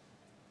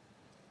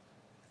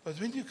 But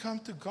when you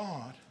come to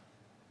God,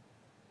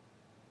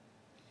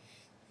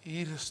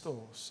 He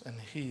restores and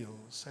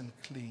heals and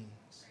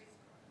cleans.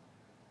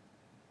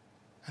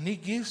 And He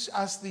gives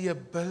us the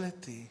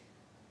ability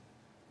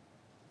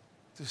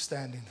to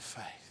stand in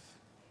faith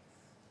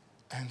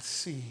and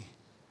see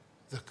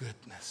the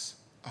goodness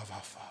of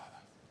our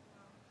Father.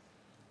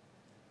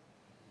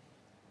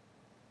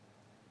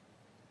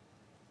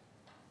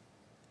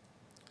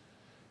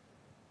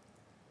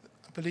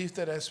 I believe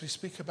that as we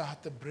speak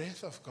about the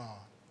breath of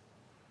God,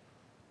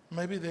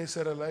 maybe there's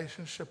a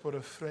relationship or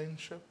a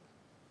friendship.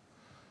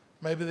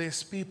 Maybe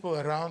there's people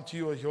around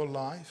you or your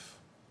life.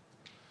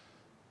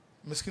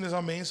 Miskien is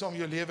daar mense om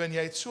jou lewe en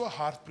jy het so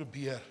hard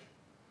probeer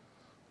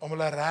om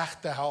hulle reg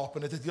te help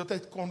en dit het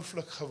heeltyd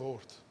konflik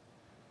geword.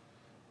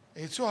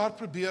 Jy het so hard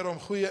probeer om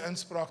goeie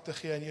inspraak te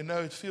gee en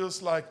it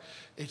feels like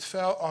it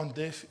fell on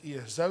deaf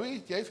ears. Zoe,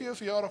 het jy vir jou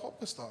verjaardag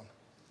opgestaan?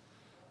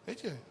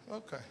 Weet jy?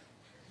 Okay.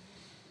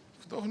 Ek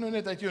het toch nou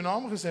net uit jou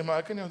naam gesê, maar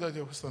ek kan nie onthou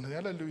jy opgestaan het.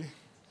 Halleluja.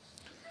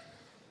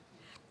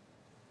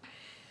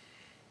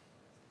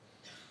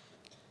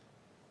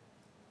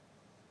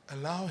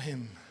 Allow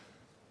Him,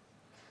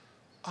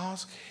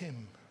 ask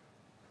Him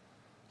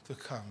to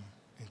come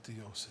into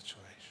your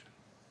situation.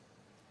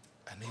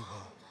 And He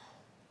will.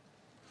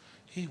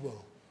 He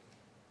will.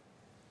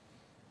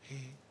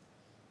 He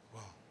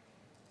will.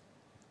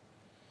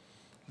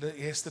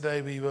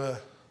 Yesterday we were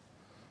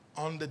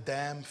on the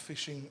dam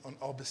fishing on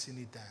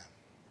Albacini Dam.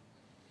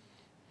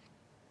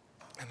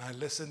 And I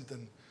listened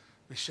and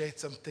we shared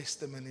some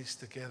testimonies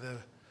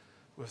together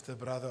with the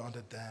brother on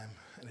the dam.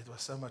 And it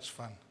was so much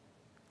fun.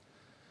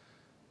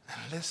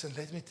 And listen,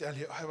 let me tell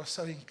you, I was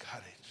so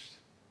encouraged.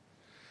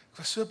 Ek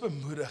was so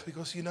bemoedig,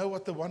 because you know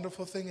what the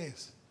wonderful thing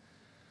is?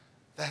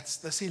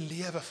 Dis die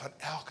lewe van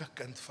elke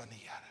kind van die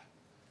Here.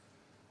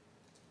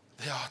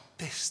 There are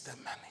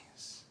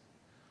testimonies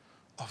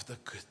of the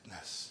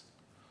goodness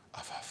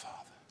of our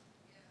Father.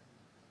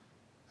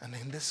 And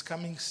in this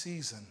coming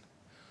season,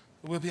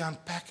 we'll be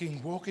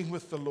unpacking, walking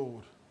with the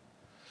Lord,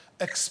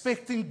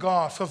 expecting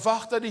God.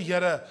 Verwag dat die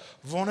Here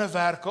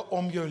wonderwerke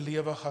om jou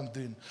lewe gaan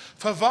doen.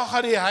 Verwag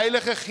dat die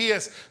Heilige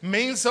Gees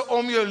mense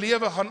om jou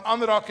lewe gaan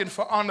aanraak en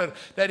verander.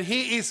 That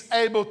He is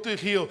able to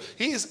heal.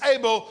 He is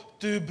able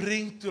to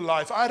bring to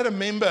life. I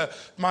remember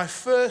my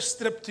first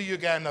trip to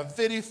Uganda,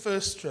 very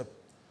first trip.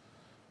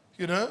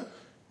 You know?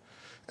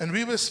 And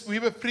we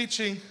were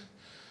preaching.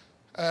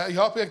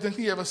 Jaapie, ek dink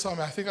nie jy was saam.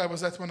 I think I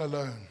was that one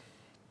alone.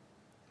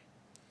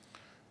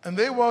 And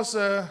there was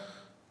a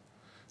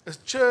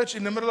church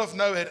in the middle of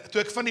nowhere. Toe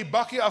ek van die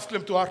bakkie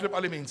afklim, toe hardloop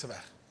al die mense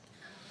weg.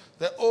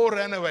 They all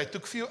ran away. It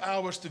took a few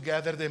hours to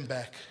gather them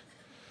back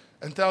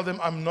and tell them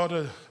I'm not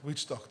a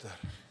witch doctor.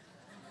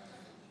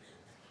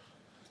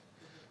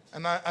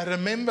 And I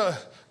remember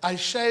I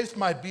shaved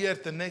my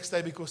beard the next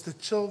day because the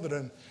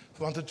children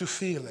wanted to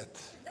feel it.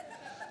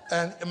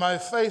 And my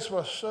face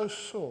was so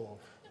sore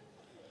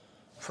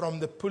from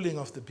the pulling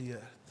of the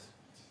beard.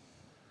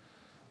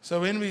 So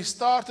when we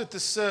started the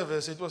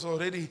service, it was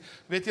already,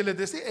 weet julle,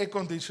 dis nie air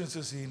conditioned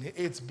soos hier nie,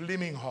 it's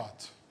blooming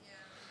hot.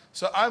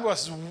 So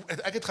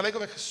ek het gelyk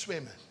of ek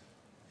geswem het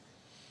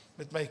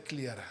met my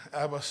klere.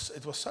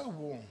 It was so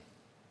warm.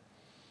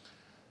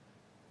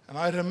 And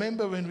I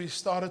remember when we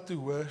started to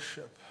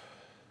worship,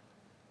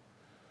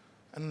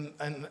 and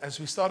as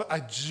we started,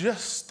 I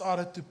just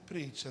started to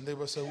preach, and there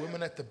was a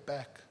woman at the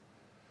back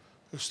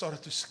who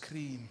started to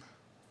scream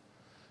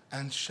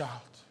and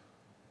shout.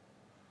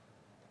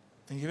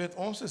 En jy weet,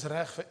 ons is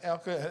reg vir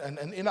elke,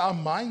 and in our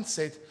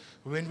mindset,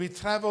 when we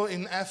travel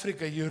in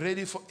Africa, you're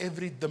ready for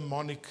every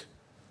demonic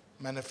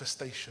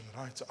manifestation,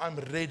 right? So I'm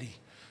ready.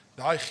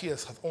 Daai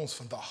gees gaat ons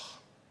vandag.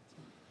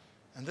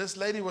 And this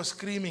lady was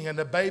screaming, and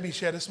the baby,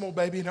 she had a small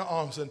baby in her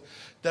arms, and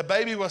the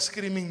baby was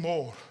screaming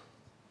more.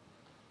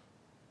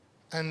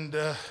 And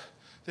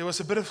there was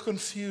a bit of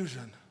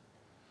confusion.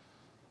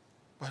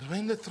 But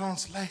when the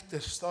translator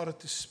started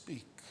to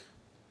speak,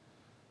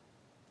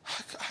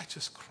 I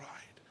just cried.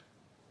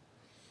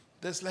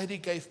 This lady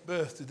gave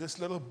birth to this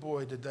little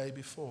boy the day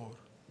before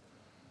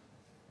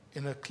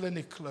in a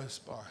clinic close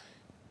by,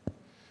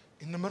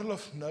 in the middle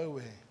of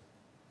nowhere,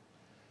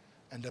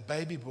 and the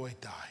baby boy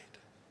died.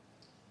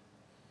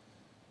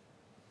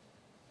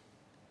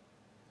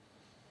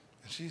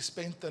 And she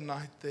spent the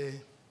night there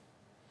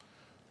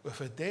with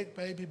a dead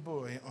baby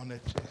boy on her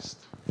chest.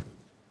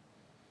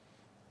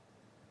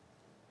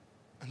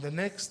 And the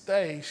next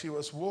day she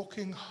was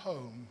walking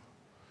home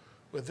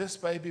with this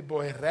baby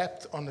boy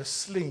wrapped on a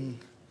sling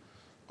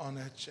on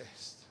her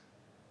chest.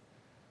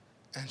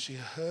 And she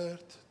heard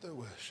the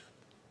worship.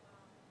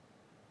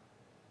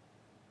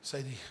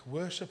 Sy het die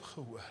worship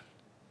gehoor.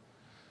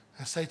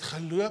 En sy het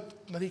geloop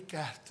na die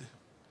kerk toe.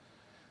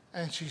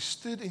 And she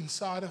stood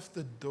inside of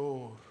the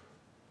door,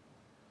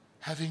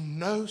 having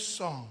no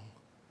song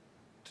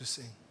to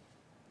sing.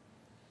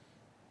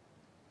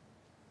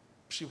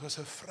 She was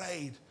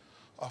afraid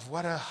of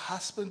what her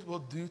husband will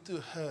do to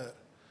her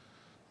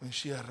when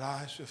she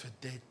arrives with a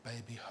dead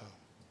baby home.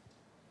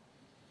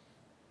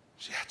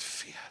 She had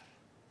fear.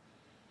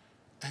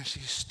 And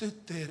she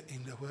stood there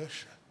in the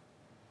worship.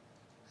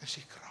 And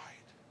she cried.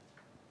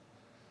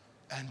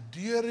 And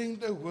during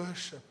the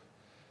worship,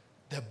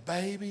 the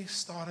baby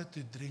started to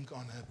drink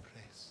on her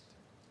breast.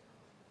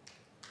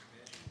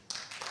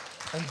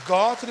 And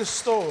God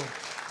restored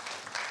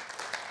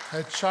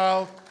her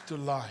child to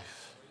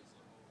life.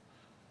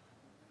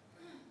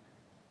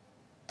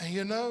 And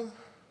you know,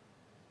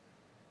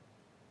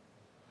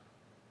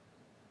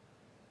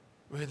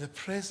 where the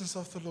presence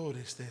of the Lord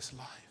is, there's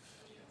life.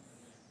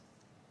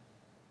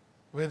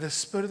 Where the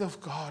Spirit of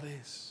God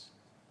is.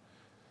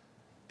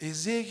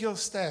 Ezekiel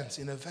stands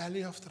in a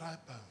valley of dry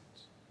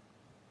bones.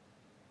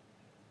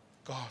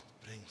 God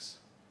brings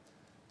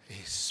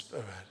His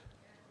Spirit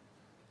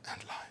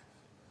and life.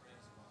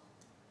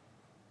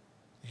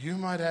 You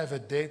might have a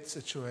dead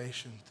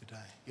situation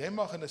today. Jy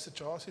mag in 'n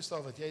situasie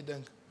staan wat jy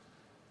dink,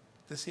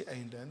 dis die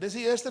einde. En dis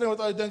die eerste ding wat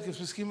jy dink, is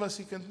miskien was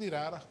die kind nie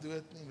regtig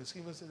dood nie,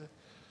 miskien was dit.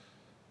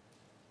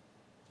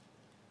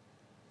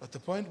 But the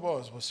point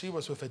was she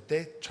was with a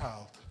dead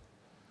child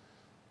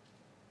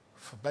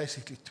for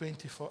basically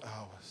 24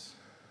 hours.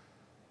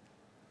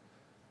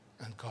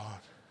 And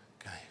God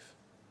gave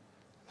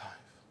life.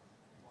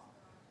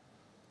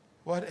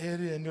 What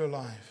area in your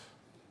life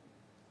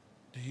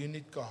do you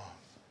need God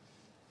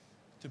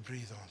to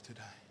breathe on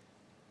today?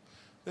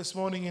 This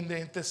morning in the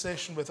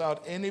intercession,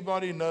 without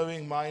anybody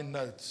knowing my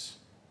notes,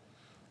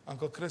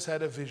 Uncle Chris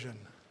had a vision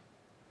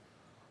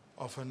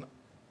of an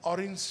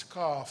orange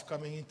scarf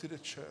coming into the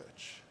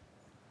church.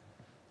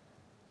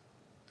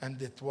 And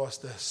it was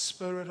the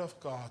Spirit of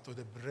God, or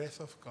the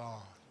breath of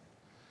God,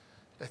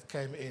 that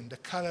came in. The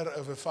color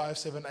over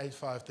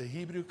 5785, the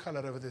Hebrew color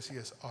over this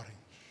here is orange.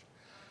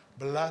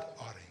 Blood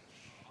orange.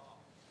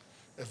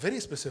 A very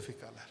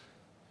specific color.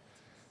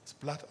 It's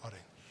blood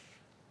orange.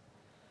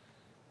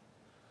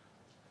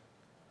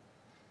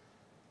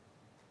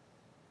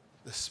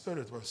 The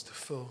Spirit wants to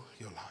fill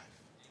your life.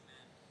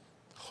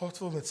 God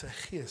wil met sy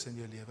gees in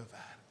jou lewe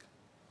werk.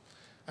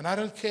 And I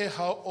don't care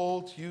how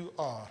old you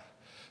are.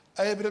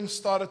 Abraham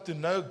started to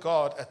know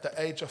God at the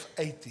age of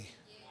 80.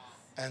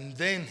 And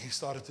then he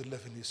started to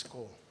live in his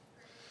call.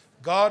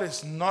 God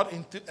is not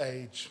into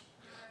age.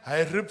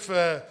 Hy roep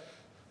vir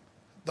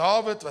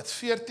David wat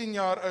 14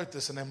 jaar oud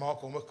is en hy maak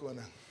hom 'n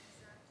koning.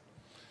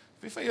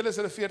 Wie van julle is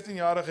 'n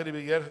 14-jarige die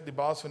beheer die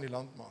baas van die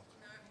land maak?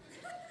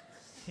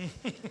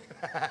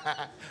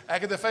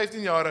 Ek het 'n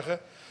 15-jarige.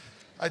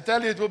 I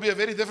tell you, it will be a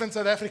very different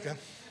South Africa.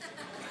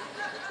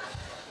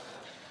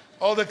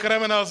 All the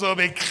criminals will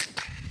be...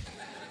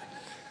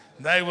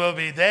 They will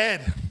be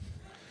dead.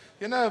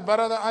 You know,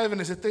 Brother Ivan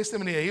is a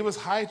testimony. He was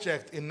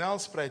hijacked in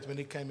Nelspruit when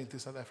he came into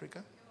South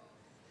Africa.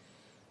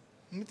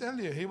 Let me tell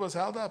you, he was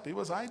held up. He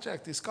was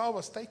hijacked. His car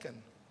was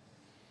taken.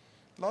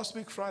 Last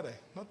week, Friday.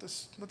 Not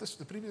this,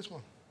 the previous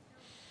one.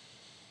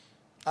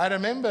 I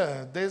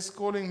remember Des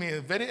calling me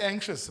very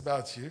anxious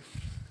about you.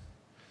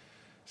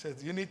 He said,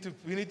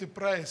 we need to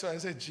pray. So I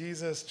said,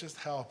 Jesus, just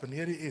help. And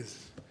here he is.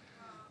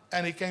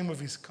 And he came with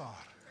his car.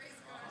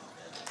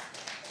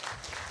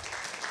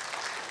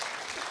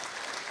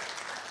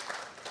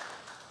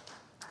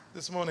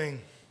 This morning,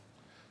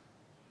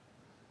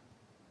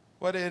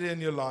 what area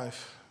in your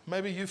life?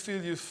 Maybe you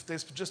feel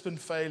there's just been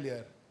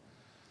failure.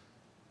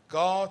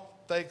 God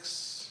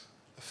takes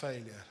a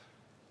failure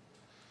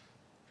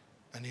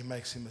and He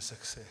makes him a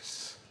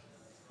success.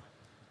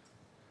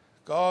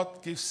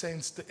 God gives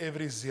sense to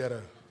every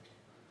zero.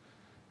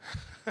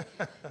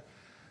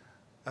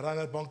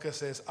 Reinhard Bonke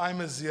says, I'm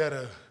a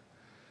zero.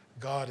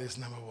 God is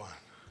number one.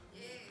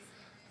 Yes.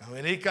 And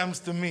when He comes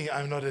to me,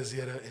 I'm not a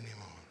zero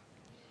anymore.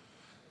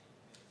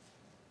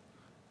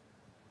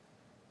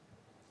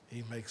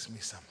 He makes me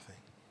something.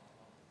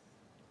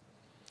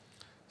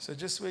 So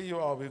just where you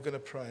are, we're going to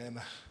pray.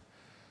 And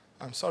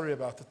I'm sorry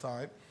about the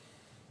time.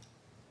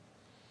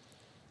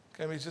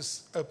 Can we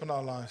just open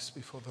our lives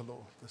before the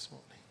Lord this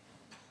morning?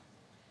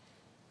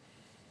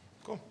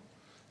 Kom.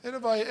 Here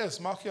waar jy is,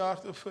 maak jou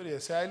hart oop vir U.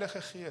 Sê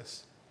Heilige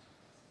Gees,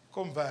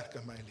 kom werk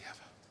in my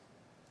lewe.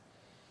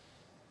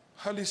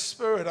 Holy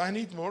Spirit, I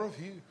need more of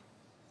You.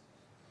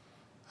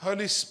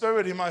 Holy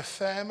Spirit, in my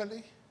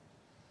family,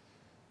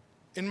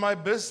 in my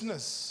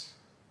business,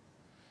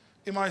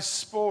 in my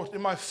sport,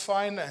 in my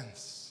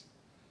finance.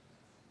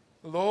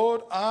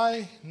 Lord,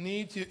 I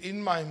need You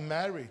in my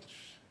marriage.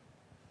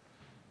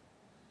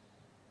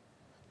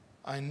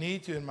 I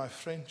need You in my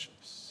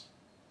friendships.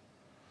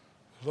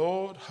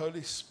 Lord,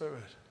 Holy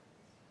Spirit,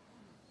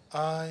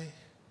 I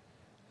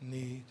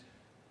need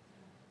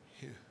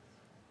You.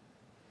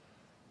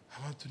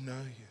 I want to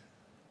know You.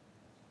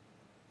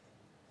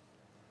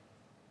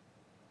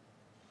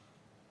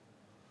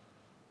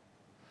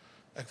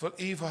 Ek wil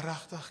U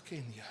waaragtig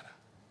ken, Here.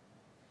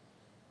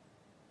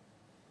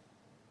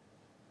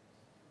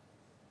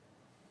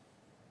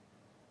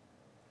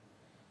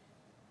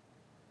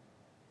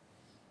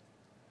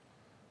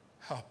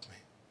 Help me.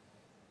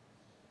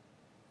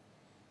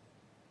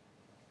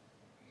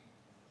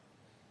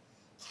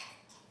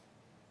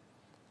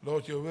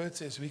 Lord, your word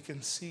says we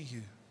can see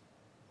you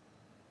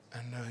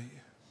and know you.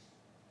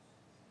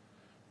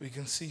 We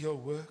can see your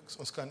works.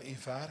 Ons kan u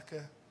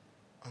werke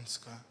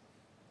aanskou.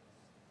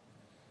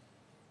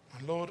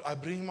 And Lord, I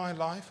bring my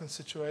life and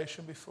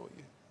situation before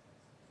you.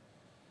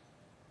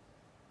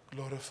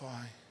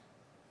 Glorify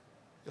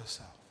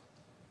yourself.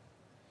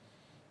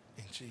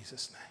 In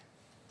Jesus' name.